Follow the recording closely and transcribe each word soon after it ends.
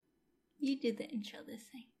You do the intro this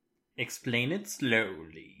thing. Explain it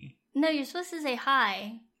slowly. No, you're supposed to say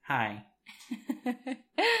hi. Hi.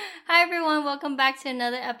 Hi everyone, welcome back to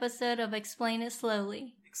another episode of Explain It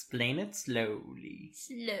Slowly. Explain it slowly.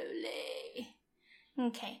 Slowly.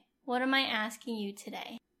 Okay, what am I asking you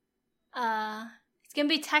today? It's gonna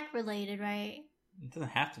be tech related, right? It doesn't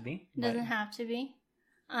have to be. Doesn't have to be.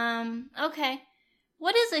 Okay.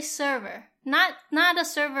 What is a server? Not a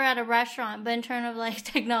server at a restaurant, but in terms of like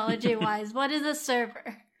technology wise, what is a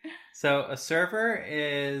server? So a server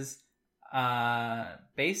is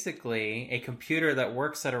basically a computer that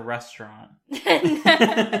works at a restaurant.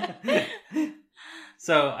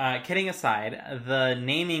 So, kidding aside, the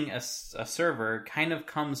naming a server kind of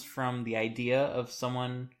comes from the idea of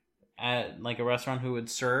someone at like a restaurant who would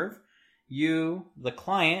serve. You, the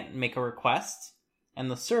client, make a request, and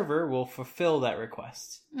the server will fulfill that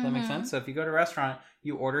request. Does that make sense? So if you go to a restaurant,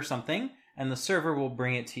 you order something, and the server will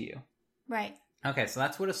bring it to you. Right. Okay, so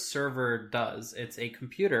that's what a server does. It's a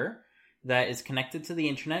computer that is connected to the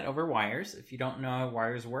internet over wires. If you don't know how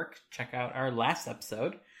wires work, check out our last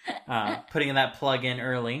episode. Putting that plug in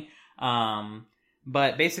early.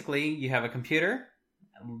 But basically, you have a computer,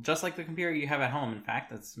 just like the computer you have at home, in fact.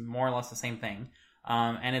 That's more or less the same thing.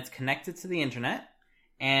 And it's connected to the internet,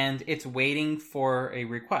 and it's waiting for a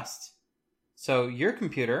request. So your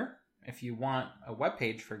computer, if you want a web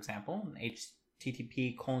page, for example,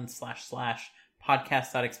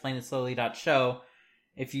 http://podcast.explainitslowly.show,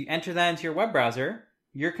 if you enter that into your web browser,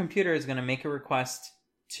 your computer is going to make a request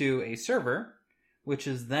to a server, which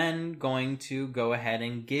is then going to go ahead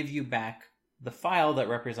and give you back the file that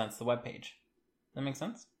represents the web page. Does that make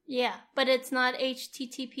sense? Yeah, but it's not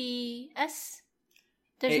HTTPS?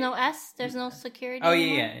 There's no S? There's no security Oh,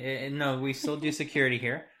 anymore? yeah. No, we still do security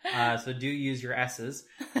here. So do use your S's.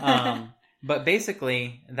 But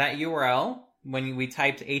basically, that URL, when we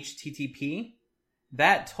typed HTTP,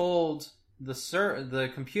 that told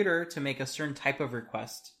the computer to make a certain type of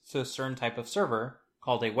request. So a certain type of server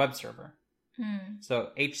called a web server.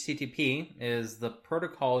 So HTTP is the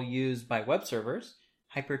protocol used by web servers,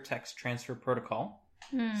 Hypertext Transfer Protocol.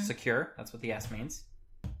 Secure, that's what the S means.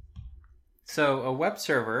 So a web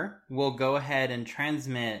server will go ahead and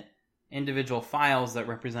transmit individual files that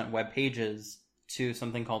represent web pages to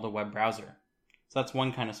something called a web browser. So that's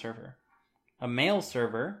one kind of server. A mail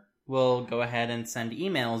server will go ahead and send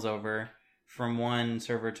emails over from one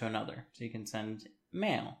server to another. So you can send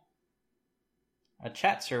mail. A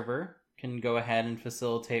chat server can go ahead and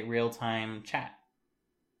facilitate real-time chat.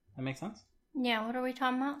 That makes sense? Yeah, what are we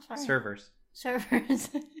talking about? Sorry. Servers. Servers.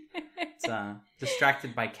 It's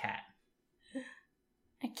distracted by cat.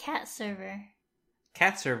 A cat server.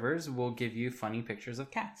 Cat servers will give you funny pictures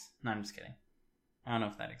of cats. No, I'm just kidding. I don't know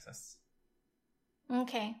if that exists.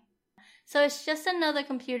 Okay. So it's just another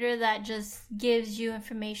computer that just gives you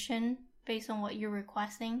information based on what you're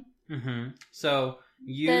requesting? Mm-hmm. So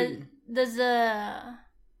you... Does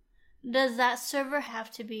that server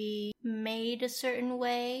have to be made a certain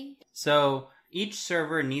way? So each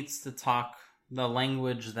server needs to talk the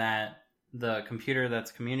language that the computer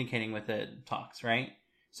that's communicating with it talks, right?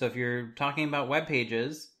 So if you're talking about web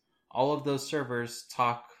pages, all of those servers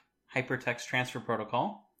talk Hypertext Transfer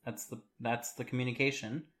Protocol. That's the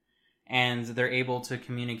communication. And they're able to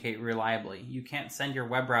communicate reliably. You can't send your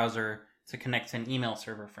web browser to connect to an email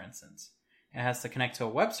server, for instance. It has to connect to a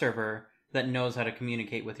web server that knows how to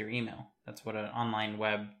communicate with your email. That's what an online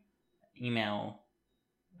web email,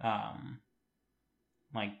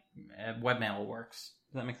 webmail works.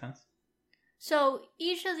 Does that make sense? So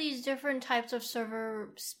each of these different types of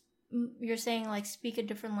servers, you're saying like speak a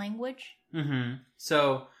different language? Mm-hmm.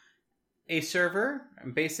 So a server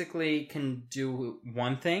basically can do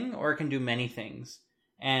one thing or it can do many things.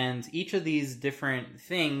 And each of these different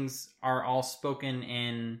things are all spoken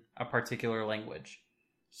in a particular language.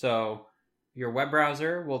 So your web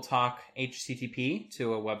browser will talk HTTP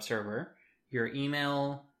to a web server. Your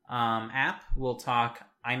email app will talk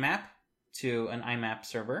IMAP to an IMAP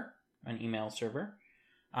server, an email server.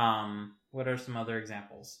 What are some other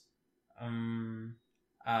examples?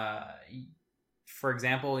 For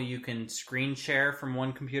example, you can screen share from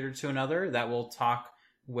one computer to another. That will talk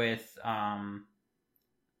with the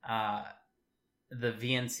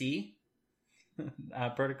VNC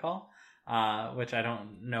protocol, which I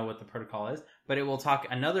don't know what the protocol is, but it will talk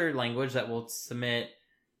another language that will submit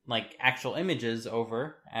like actual images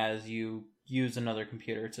over as you use another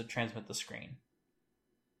computer to transmit the screen.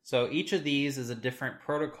 So each of these is a different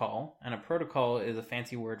protocol, and a protocol is a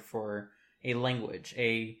fancy word for a language,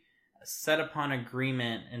 a set upon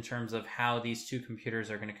agreement in terms of how these two computers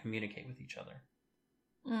are going to communicate with each other.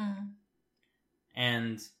 Mm.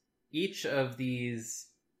 And each of these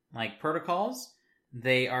like protocols,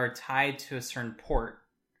 they are tied to a certain port.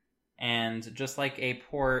 And just like a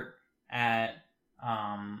port at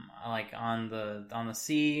like on the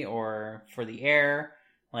sea or for the air,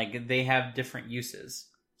 like they have different uses.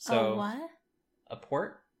 So a what? A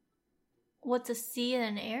port, What's a sea and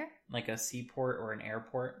an air? like a seaport or an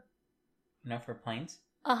airport, for planes.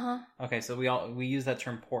 Uh-huh. Okay, so we use that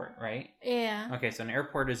term port, right? Yeah. Okay, so an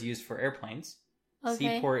airport is used for airplanes. Okay.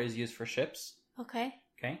 Seaport is used for ships. Okay.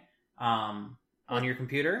 Okay. On your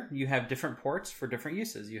computer, you have different ports for different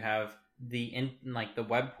uses. You have the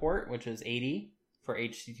web port, which is 80 for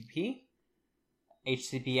HTTP.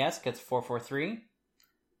 HTTPS gets 443.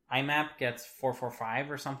 IMAP gets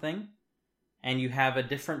 445 or something. And you have a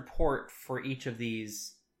different port for each of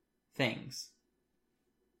these things.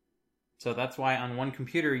 So that's why on one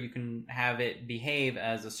computer you can have it behave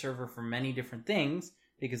as a server for many different things,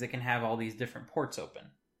 because it can have all these different ports open.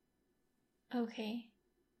 Okay.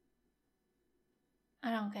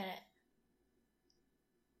 I don't get it.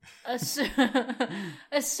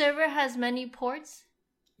 A server has many ports?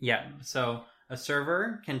 Yeah, so a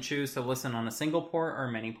server can choose to listen on a single port or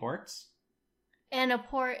many ports. And a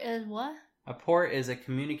port is what? A port is a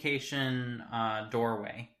communication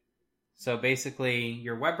doorway. So basically,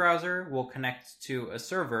 your web browser will connect to a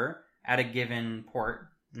server at a given port,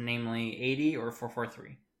 namely 80 or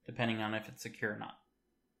 443, depending on if it's secure or not.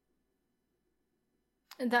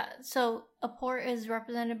 So a port is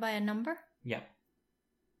represented by a number? Yep.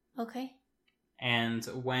 Okay. And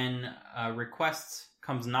when a request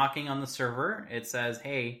comes knocking on the server, it says,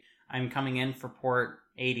 hey, I'm coming in for port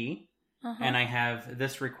 80, and I have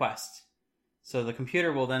this request. So the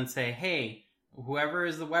computer will then say, hey, whoever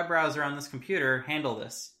is the web browser on this computer, handle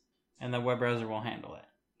this. And the web browser will handle it.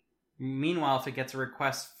 Meanwhile, if it gets a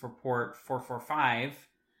request for port 445,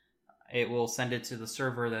 it will send it to the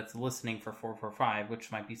server that's listening for 445,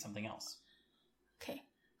 which might be something else. Okay.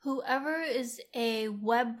 Whoever is a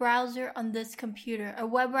web browser on this computer, a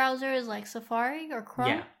web browser is like Safari or Chrome?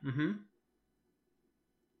 Yeah. Mm-hmm.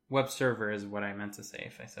 Web server is what I meant to say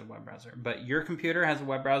if I said web browser. But your computer has a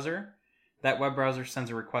web browser. That web browser sends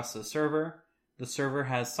a request to the server. The server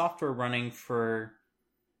has software running for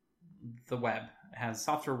the web. It has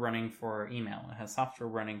software running for email. It has software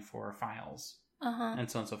running for files. And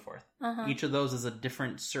so on and so forth. Each of those is a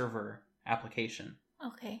different server application.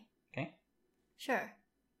 Okay. Okay? Sure.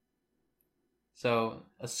 So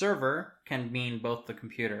a server can mean both the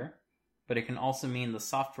computer, but it can also mean the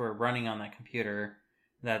software running on that computer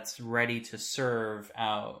that's ready to serve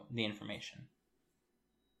out the information.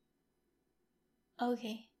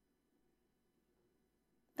 Okay.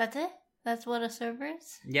 That's it? That's what a server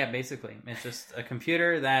is? Yeah, basically. It's just a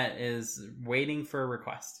computer that is waiting for a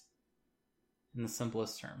request. In the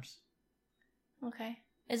simplest terms. Okay.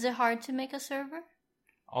 Is it hard to make a server?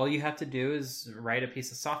 All you have to do is write a piece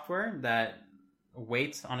of software that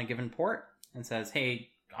waits on a given port and says, hey,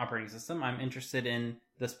 operating system, I'm interested in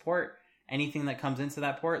this port. Anything that comes into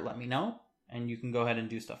that port, let me know, and you can go ahead and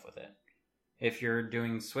do stuff with it. If you're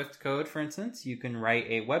doing Swift code, for instance, you can write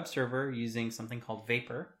a web server using something called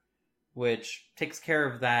Vapor, which takes care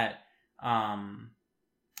of that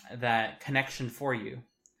connection for you.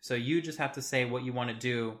 So you just have to say what you want to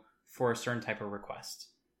do for a certain type of request.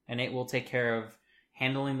 And it will take care of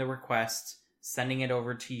handling the request, sending it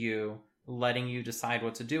over to you, letting you decide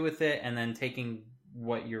what to do with it, and then taking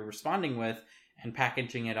what you're responding with and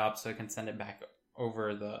packaging it up so it can send it back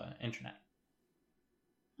over the internet.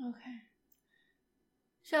 Okay.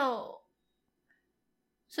 So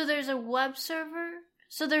there's a web server.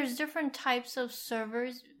 So there's different types of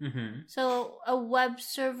servers. So a web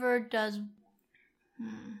server does...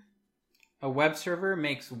 A web server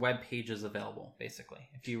makes web pages available, basically.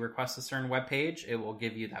 If you request a certain web page, it will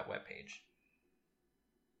give you that web page.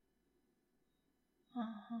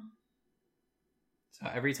 So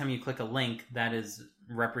every time you click a link, that is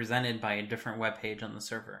represented by a different web page on the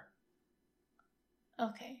server.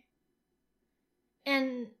 Okay.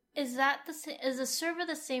 And is a server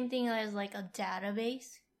the same thing as like a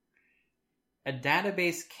database? A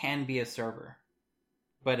database can be a server,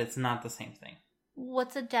 but it's not the same thing.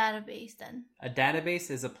 What's a database then? A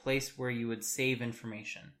database is a place where you would save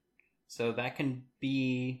information. So that can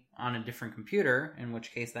be on a different computer, in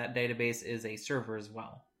which case that database is a server as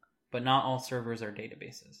well. But not all servers are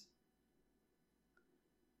databases.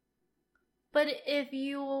 But if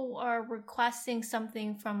you are requesting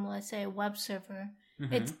something from, let's say, a web server,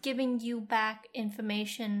 it's giving you back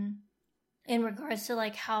information in regards to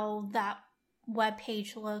like how that web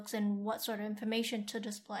page looks and what sort of information to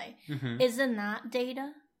display. Isn't that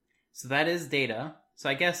data? So that is data. So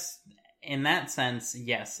I guess in that sense,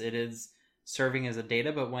 yes, it is serving as a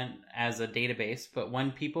database. But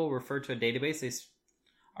when people refer to a database, they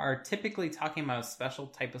are typically talking about a special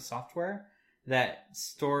type of software that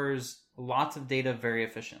stores lots of data very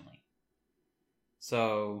efficiently.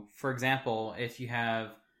 So, for example, if you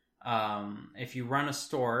run a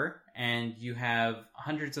store and you have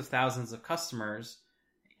hundreds of thousands of customers,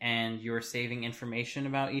 and you're saving information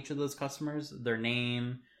about each of those customers, their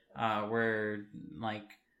name, how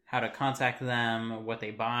to contact them, what they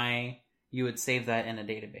buy, you would save that in a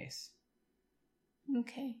database.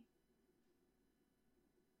 Okay.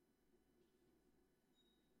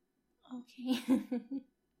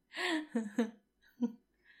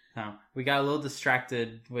 So, we got a little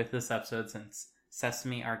distracted with this episode since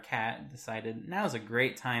Sesame, our cat, decided now's a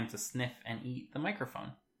great time to sniff and eat the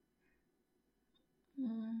microphone.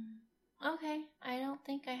 Okay, I don't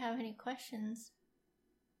think I have any questions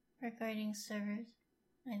regarding servers,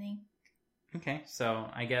 I think. Okay, so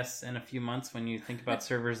I guess in a few months when you think about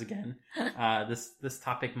servers again, this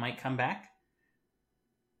topic might come back.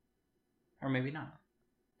 Or maybe not.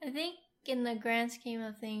 I think in the grand scheme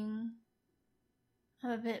of things,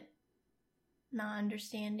 I'm a bit not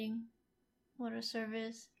understanding what a server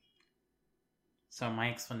is. So my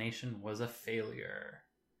explanation was a failure.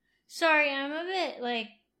 Sorry, I'm a bit,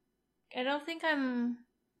 I don't think I'm...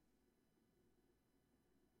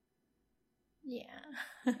 Yeah.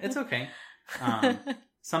 It's okay.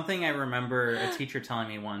 Something I remember a teacher telling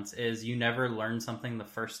me once is you never learn something the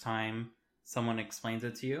first time someone explains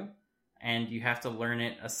it to you, and you have to learn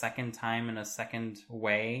it a second time in a second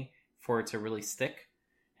way for it to really stick.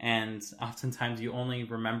 And oftentimes you only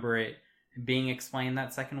remember it being explained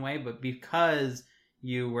that second way, but because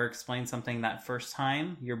you were explained something that first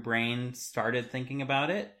time, your brain started thinking about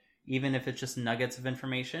it, even if it's just nuggets of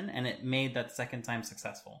information, and it made that second time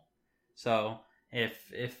successful. So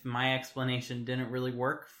if my explanation didn't really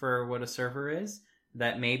work for what a server is,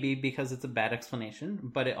 that may be because it's a bad explanation,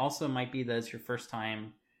 but it also might be that it's your first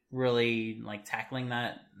time really tackling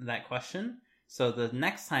that question. So the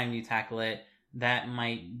next time you tackle it, that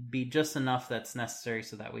might be just enough that's necessary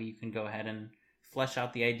so that way you can go ahead and flesh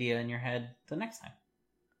out the idea in your head the next time.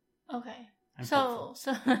 Okay. So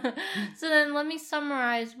then let me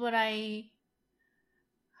summarize what I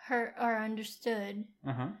heard or understood.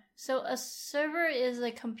 Uh-huh. So a server is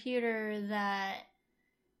a computer that,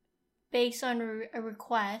 based on a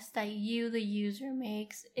request that you, the user,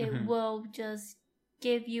 makes, it will just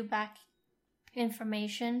give you back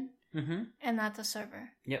information, and that's a server.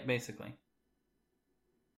 Yep, basically.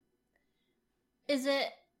 Is it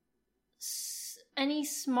any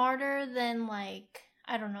smarter than,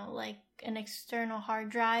 I don't know, an external hard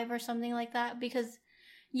drive or something like that? Because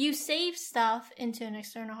you save stuff into an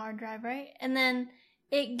external hard drive, right? And then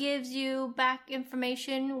it gives you back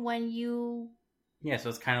information when you so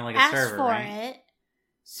it's kind of like a server, for right? it.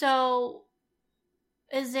 So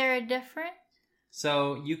is there a difference?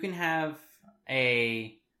 So you can have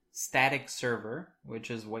a static server,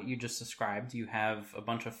 which is what you just described. You have a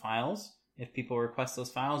bunch of files. If people request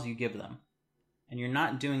those files, you give them. And you're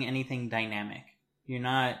not doing anything dynamic. You're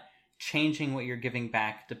not changing what you're giving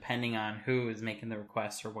back depending on who is making the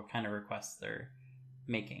requests or what kind of requests they're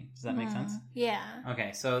making. Does that make sense? Yeah.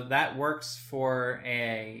 Okay, so that works for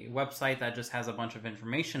a website that just has a bunch of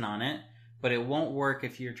information on it, but it won't work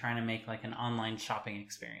if you're trying to make an online shopping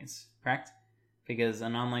experience, correct? Because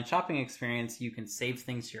an online shopping experience, you can save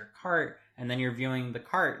things to your cart, and then you're viewing the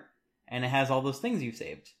cart, and it has all those things you've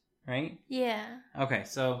saved, right? Yeah. Okay,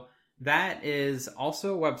 so that is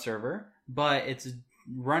also a web server, but it's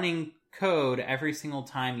running code every single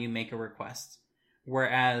time you make a request.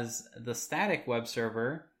 Whereas the static web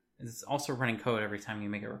server is also running code every time you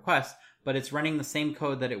make a request, but it's running the same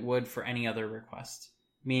code that it would for any other request.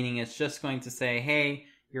 Meaning it's just going to say, hey,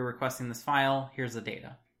 you're requesting this file, here's the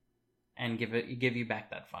data. And give you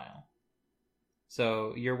back that file.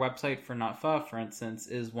 So your website for NotFa, for instance,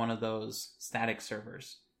 is one of those static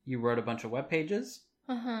servers. You wrote a bunch of web pages,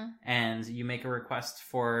 and you make a request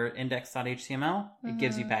for index.html, it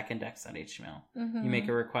gives you back index.html. You make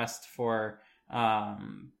a request for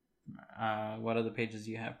what other pages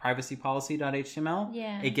do you have? Privacypolicy.html.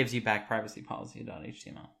 Yeah. It gives you back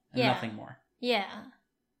privacypolicy.html. And nothing more. Yeah.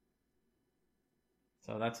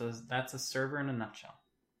 So that's a server in a nutshell.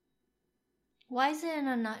 Why is it in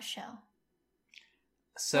a nutshell?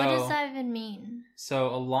 So, what does that even mean? So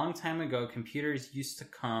a long time ago, computers used to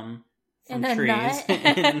come from in trees. Nut?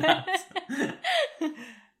 In nuts.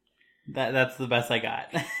 That's the best I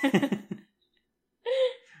got.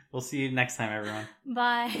 We'll see you next time, everyone.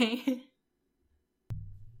 Bye.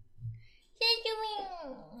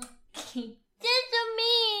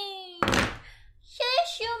 Sesame!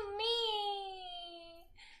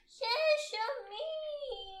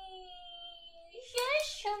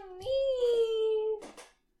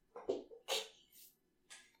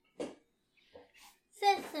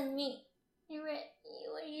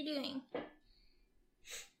 doing?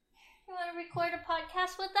 You want to record a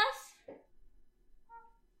podcast with us?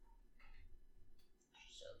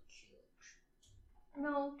 So cute.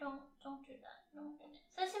 No, don't do that. No,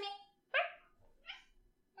 Sesame.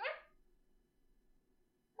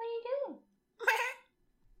 What are you doing?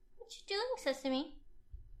 What you doing, Sesame?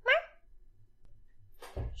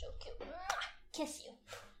 So cute. Kiss you.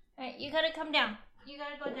 Alright, you gotta come down. You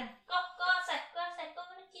gotta go down. Go outside. Go outside. Go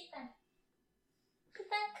to Keaton.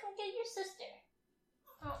 Keaton, come get your sister.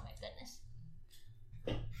 Oh my goodness.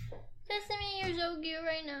 Sesame, you're so cute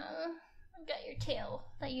right now. I've got your tail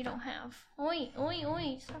that you don't have. Oi, oi,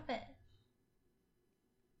 oi. Stop it.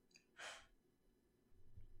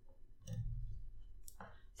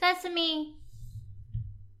 Sesame.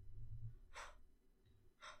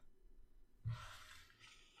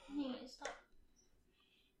 Stop.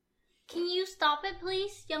 Can you stop it,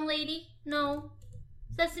 please, young lady? No.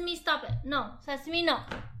 Sesame, stop it. No. Sesame, no.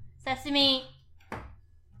 Sesame.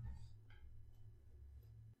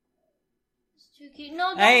 It's too cute. No,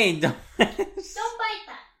 don't. Hey, don't. Don't bite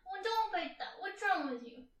that. Oh, don't bite that. What's wrong with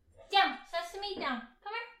you? Down. Sesame, down.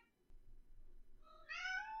 Come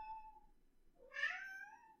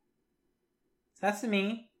here.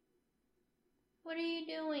 Sesame. What are you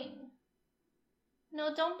doing?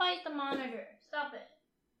 No, don't bite the monitor. Stop it.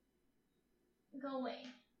 Go away.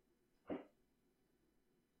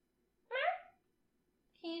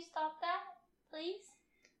 Can you stop that, please?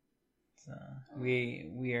 So,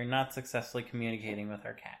 we are not successfully communicating with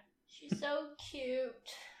our cat. She's so cute.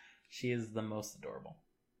 She is the most adorable.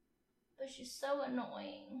 But she's so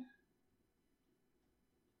annoying.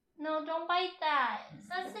 No, don't bite that.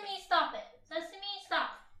 Sesame, stop it. Sesame,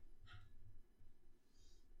 stop.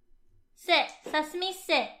 Sit. Sesame,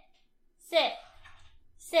 sit. Sit.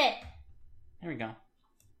 Sit. There we go.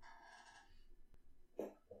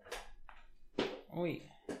 Wait.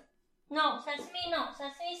 No, Sesame, no.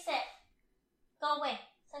 Sesame, sit. Go away.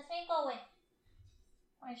 Sesame, go away.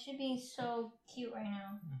 Why is she being so cute right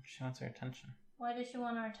now? She wants our attention. Why does she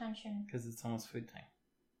want our attention? Because it's almost food time.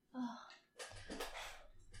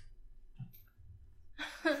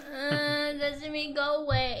 Sesame, go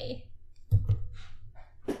away.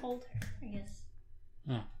 Hold her, I guess.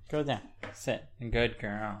 Go down. Sit. Good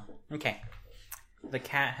girl. Okay. The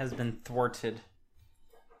cat has been thwarted.